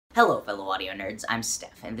Hello fellow audio nerds, I'm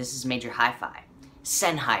Steph, and this is Major Hi-Fi.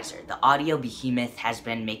 Sennheiser, the audio behemoth, has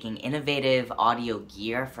been making innovative audio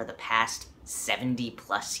gear for the past 70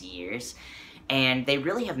 plus years, and they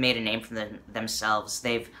really have made a name for themselves.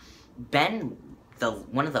 They've been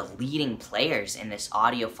one of the leading players in this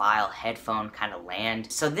audiophile headphone kind of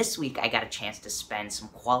land. So this week I got a chance to spend some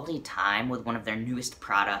quality time with one of their newest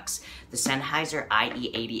products, the Sennheiser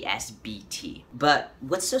IE80S BT. But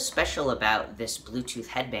what's so special about this Bluetooth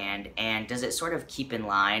headband, and does it sort of keep in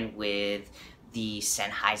line with the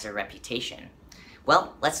Sennheiser reputation?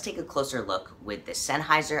 Well, let's take a closer look with the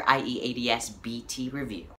Sennheiser IE80S BT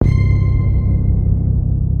review.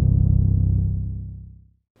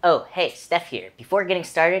 Oh, hey, Steph here. Before getting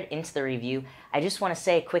started into the review, I just want to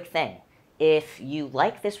say a quick thing. If you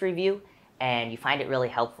like this review and you find it really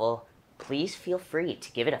helpful, please feel free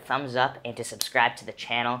to give it a thumbs up and to subscribe to the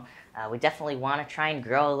channel. We definitely want to try and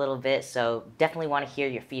grow a little bit, so definitely want to hear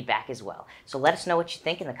your feedback as well. So let us know what you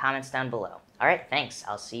think in the comments down below. Alright, thanks.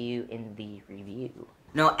 I'll see you in the review.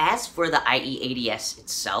 Now, as for the IE80S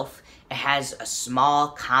itself, it has a small,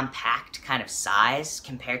 compact kind of size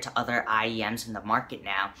compared to other IEMs in the market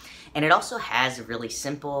now. And it also has a really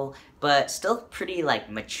simple, but still pretty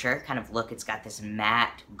mature kind of look. It's got this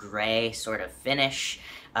matte gray sort of finish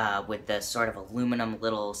with the sort of aluminum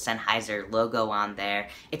little Sennheiser logo on there.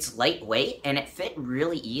 It's lightweight and it fit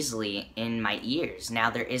really easily in my ears. Now,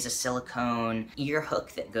 there is a silicone ear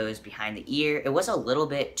hook that goes behind the ear. It was a little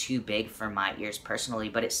bit too big for my ears personally,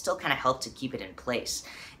 but it still kind of helped to keep it in place.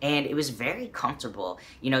 And it was very comfortable.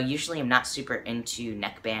 You know, usually I'm not super into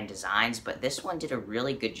neckband designs, but this one did a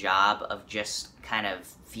really good job of just kind of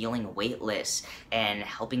feeling weightless and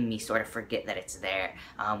helping me sort of forget that it's there.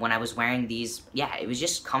 When I was wearing these, yeah, it was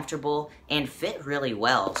just comfortable and fit really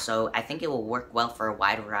well, so I think it will work well for a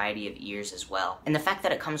wide variety of ears as well. And the fact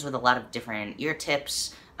that it comes with a lot of different ear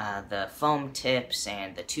tips, the foam tips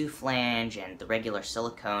and the two flange and the regular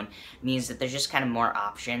silicone means that there's just kind of more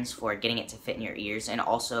options for getting it to fit in your ears and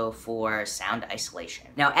also for sound isolation.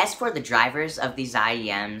 Now, as for the drivers of these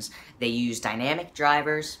IEMs, they use dynamic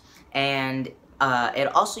drivers, and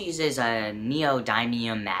it also uses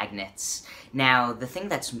neodymium magnets. Now, the thing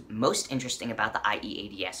that's most interesting about the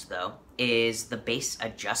IE80S, though, is the bass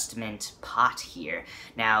adjustment pot here.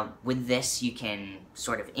 Now, with this, you can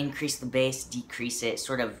sort of increase the bass, decrease it,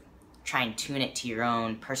 sort of try and tune it to your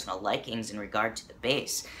own personal likings in regard to the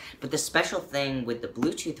bass. But the special thing with the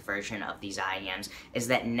Bluetooth version of these IEMs is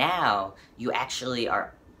that now you actually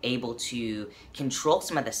are able to control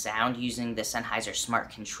some of the sound using the Sennheiser Smart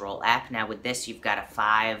Control app. Now with this, you've got a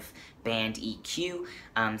 5-band EQ,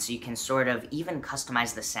 so you can sort of even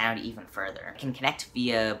customize the sound even further. It can connect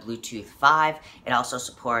via Bluetooth 5. It also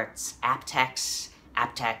supports aptX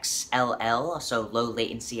LL, so low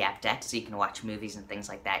latency aptX, so you can watch movies and things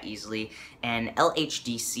like that easily, and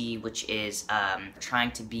LHDC, which is trying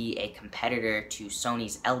to be a competitor to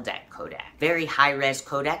Sony's LDAC codec. Very high-res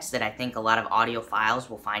codecs that I think a lot of audiophiles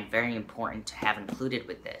will find very important to have included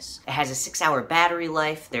with this. It has a 6-hour battery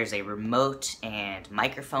life. There's a remote and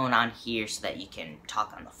microphone on here so that you can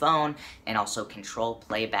talk on the phone and also control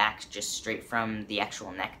playback just straight from the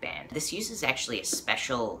actual neckband. This uses actually a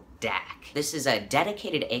special DAC. This is a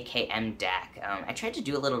dedicated AKM DAC. I tried to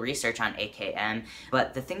do a little research on AKM,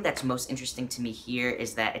 but the thing that's most interesting to me here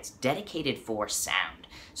is that it's dedicated for sound.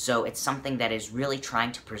 So it's something that is really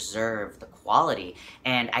trying to preserve the quality,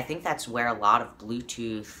 and I think that's where a lot of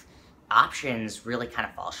Bluetooth options really kind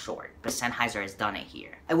of fall short, but Sennheiser has done it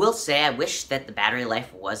here. I will say I wish that the battery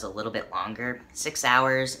life was a little bit longer. 6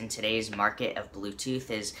 hours in today's market of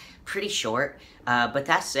Bluetooth is pretty short, but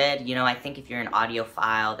that said, you know, I think if you're an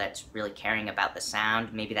audiophile that's really caring about the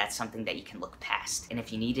sound, maybe that's something that you can look past. And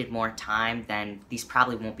if you needed more time, then these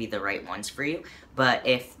probably won't be the right ones for you. But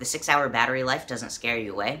if the 6-hour battery life doesn't scare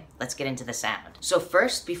you away, let's get into the sound. So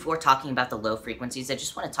first, before talking about the low frequencies, I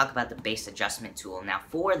just want to talk about the bass adjustment tool. Now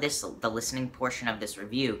for this, the listening portion of this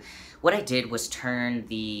review, what I did was turn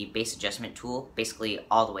the bass adjustment tool basically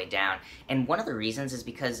all the way down. And one of the reasons is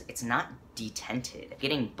because it's not detented.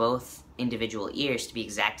 Getting both individual ears to be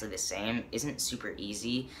exactly the same isn't super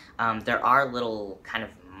easy. There are little kind of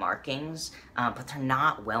markings, but they're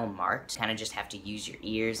not well marked. Kind of just have to use your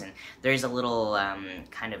ears, and there's a little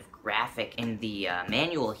kind of graphic in the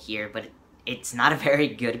manual here, but it's not a very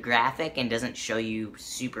good graphic and doesn't show you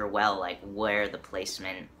super well like where the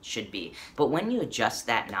placement should be. But when you adjust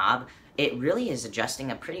that knob, it really is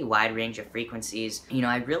adjusting a pretty wide range of frequencies. You know,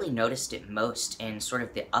 I really noticed it most in sort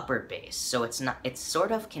of the upper bass. So it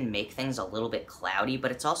sort of can make things a little bit cloudy,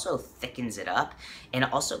 but it's also thickens it up, and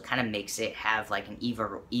it also kind of makes it have like an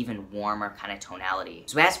even warmer kind of tonality.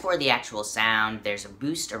 So as for the actual sound, there's a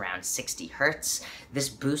boost around 60 hertz. This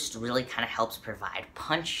boost really kind of helps provide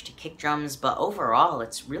punch to kick drums, but overall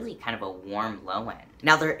it's really kind of a warm low end.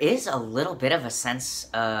 Now there is a little bit of a sense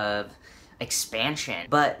of expansion,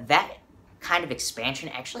 but that kind of expansion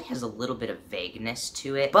actually has a little bit of vagueness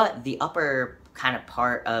to it, but the upper kind of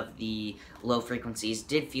part of the low frequencies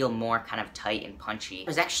did feel more kind of tight and punchy. I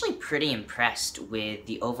was actually pretty impressed with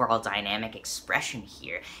the overall dynamic expression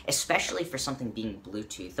here, especially for something being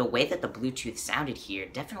Bluetooth. The way that the Bluetooth sounded here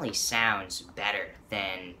definitely sounds better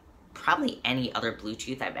than probably any other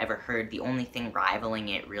Bluetooth I've ever heard. The only thing rivaling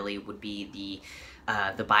it really would be the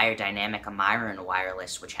Biodynamic Amiron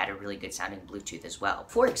wireless, which had a really good sounding Bluetooth as well.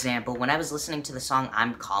 For example, when I was listening to the song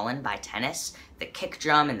I'm Callin' by Tennis, the kick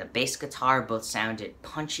drum and the bass guitar both sounded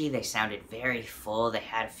punchy, they sounded very full, they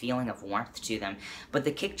had a feeling of warmth to them, but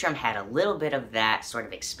the kick drum had a little bit of that sort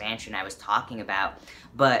of expansion I was talking about,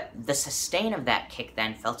 but the sustain of that kick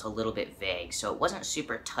then felt a little bit vague, so it wasn't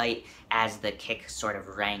super tight as the kick sort of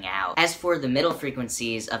rang out. As for the middle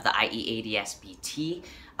frequencies of the IE80SBT,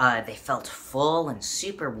 they felt full and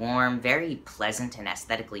super warm, very pleasant and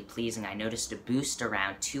aesthetically pleasing. I noticed a boost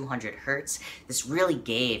around 200 hertz. This really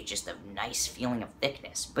gave just a nice feeling of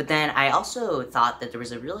thickness. But then I also thought that there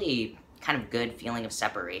was a really kind of good feeling of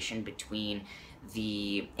separation between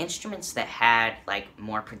the instruments that had like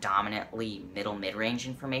more predominantly middle mid-range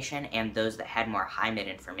information and those that had more high mid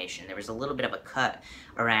information. There was a little bit of a cut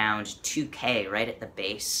around 2K right at the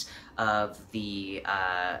base of the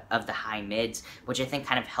high mids, which I think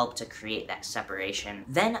kind of helped to create that separation.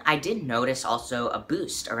 Then I did notice also a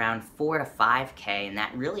boost around 4 to 5K, and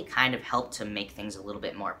that really kind of helped to make things a little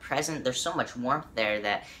bit more present. There's so much warmth there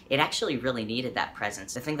that it actually really needed that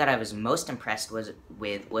presence. The thing that I was most impressed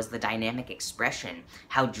with was the dynamic expression,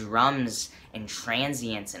 how drums and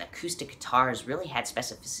transients and acoustic guitars really had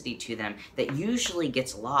specificity to them that usually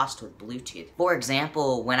gets lost with Bluetooth. For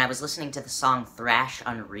example, when I was listening to the song Thrash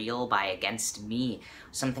Unreal by Against Me,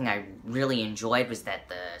 something I really enjoyed was that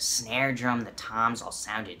the snare drum, the toms all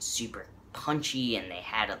sounded super punchy, and they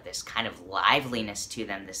had this kind of liveliness to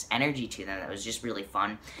them, this energy to them that was just really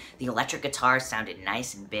fun. The electric guitars sounded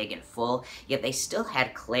nice and big and full, yet they still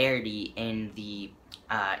had clarity in the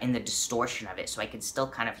distortion of it, so I could still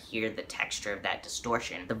kind of hear the texture of that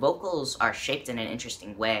distortion. The vocals are shaped in an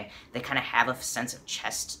interesting way. They kind of have a sense of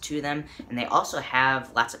chest to them, and they also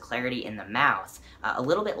have lots of clarity in the mouth, a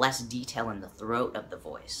little bit less detail in the throat of the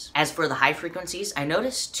voice. As for the high frequencies, I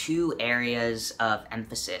noticed two areas of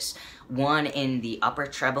emphasis. One in the upper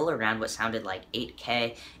treble around what sounded like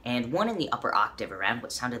 8K, and one in the upper octave around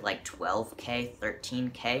what sounded like 12K,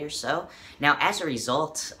 13K or so. Now, as a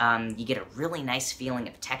result, you get a really nice feeling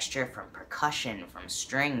of texture from percussion, from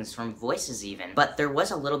strings, from voices even. But there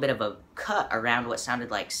was a little bit of a cut around what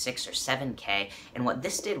sounded like 6 or 7K, and what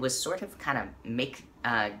this did was sort of kind of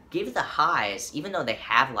give the highs, even though they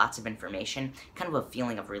have lots of information, kind of a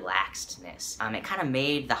feeling of relaxedness. It kind of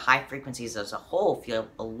made the high frequencies as a whole feel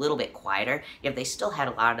a little bit quieter, yet they still had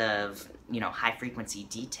a lot of, high frequency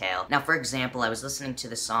detail. Now, for example, I was listening to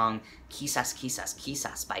the song Quizás, Quizás,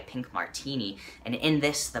 Quizás by Pink Martini, and in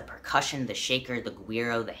this, the percussion, the shaker, the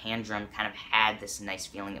guiro, the hand drum kind of had this nice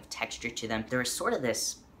feeling of texture to them. There was sort of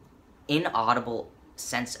this inaudible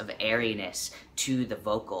sense of airiness to the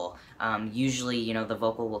vocal. Usually, the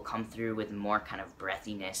vocal will come through with more kind of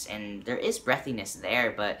breathiness, and there is breathiness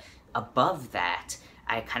there, but above that,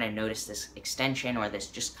 I kind of noticed this extension or this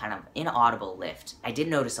just kind of inaudible lift. I did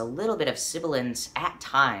notice a little bit of sibilance at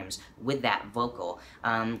times with that vocal.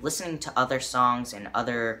 Listening to other songs and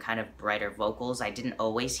other kind of brighter vocals, I didn't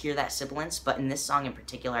always hear that sibilance, but in this song in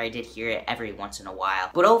particular, I did hear it every once in a while.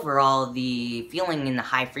 But overall, the feeling in the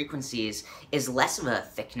high frequencies is less of a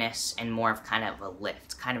thickness and more of kind of a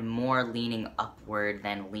lift, kind of more leaning upward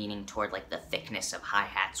than leaning toward like the thickness of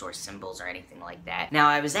hi-hats or cymbals or anything like that. Now,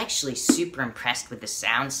 I was actually super impressed with the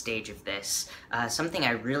sound stage of this, something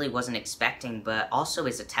I really wasn't expecting, but also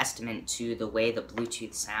is a testament to the way the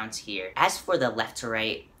Bluetooth sounds here. As for the left to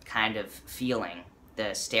right kind of feeling,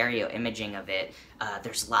 the stereo imaging of it,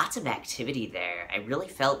 there's lots of activity there. I really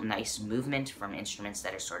felt nice movement from instruments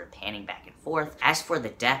that are sort of panning back and forth. As for the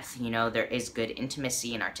depth, there is good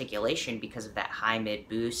intimacy and articulation because of that high mid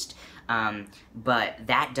boost, but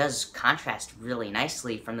that does contrast really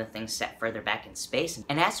nicely from the things set further back in space.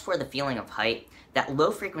 And as for the feeling of height, that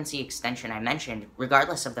low frequency extension I mentioned,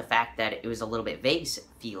 regardless of the fact that it was a little bit vague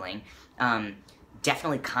feeling,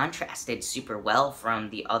 definitely contrasted super well from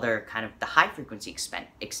the other kind of the high frequency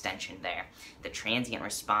extension there. The transient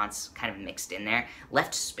response kind of mixed in there,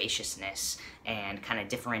 left spaciousness and kind of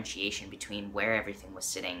differentiation between where everything was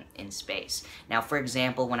sitting in space. Now, for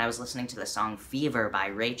example, when I was listening to the song Fever by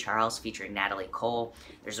Ray Charles featuring Natalie Cole,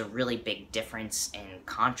 there's a really big difference in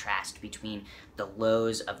contrast between the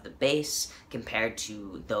lows of the bass compared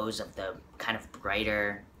to those of the kind of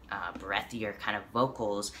brighter, breathier kind of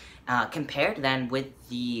vocals, compared then with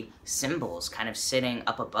the cymbals kind of sitting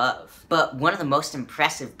up above. But one of the most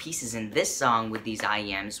impressive pieces in this song with these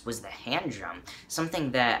IEMs was the hand drum,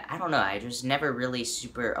 something that, I don't know, I was never really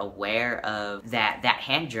super aware of that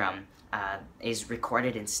hand drum is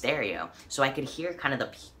recorded in stereo. So I could hear kind of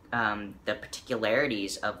the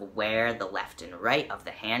particularities of where the left and right of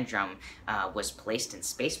the hand drum was placed in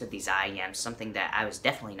space with these IEMs, something that I was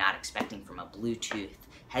definitely not expecting from a Bluetooth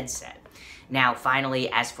headset. Now, finally,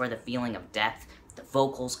 as for the feeling of depth, the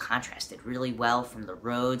vocals contrasted really well from the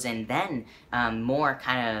Rhodes, and then more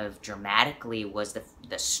kind of dramatically was the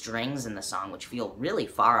strings in the song, which feel really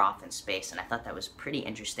far off in space, and I thought that was pretty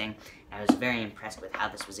interesting. I was very impressed with how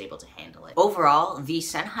this was able to handle it. Overall, the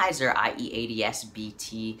Sennheiser IE80S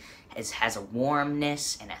BT has a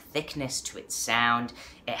warmness and a thickness to its sound.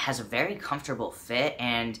 It has a very comfortable fit,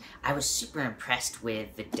 and I was super impressed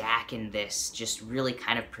with the DAC in this. Just really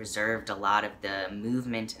kind of preserved a lot of the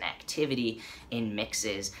movement and activity in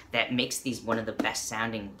mixes that makes these one of the best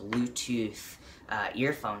sounding Bluetooth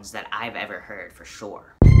earphones that I've ever heard, for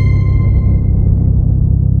sure.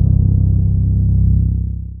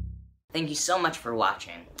 Thank you so much for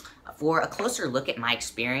watching. For a closer look at my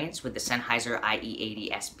experience with the Sennheiser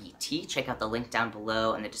IE80S BT, check out the link down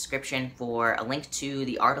below in the description for a link to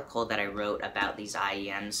the article that I wrote about these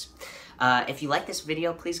IEMs. If you like this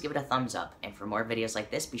video, please give it a thumbs up, and for more videos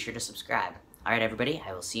like this, be sure to subscribe. Alright everybody,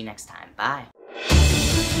 I will see you next time. Bye!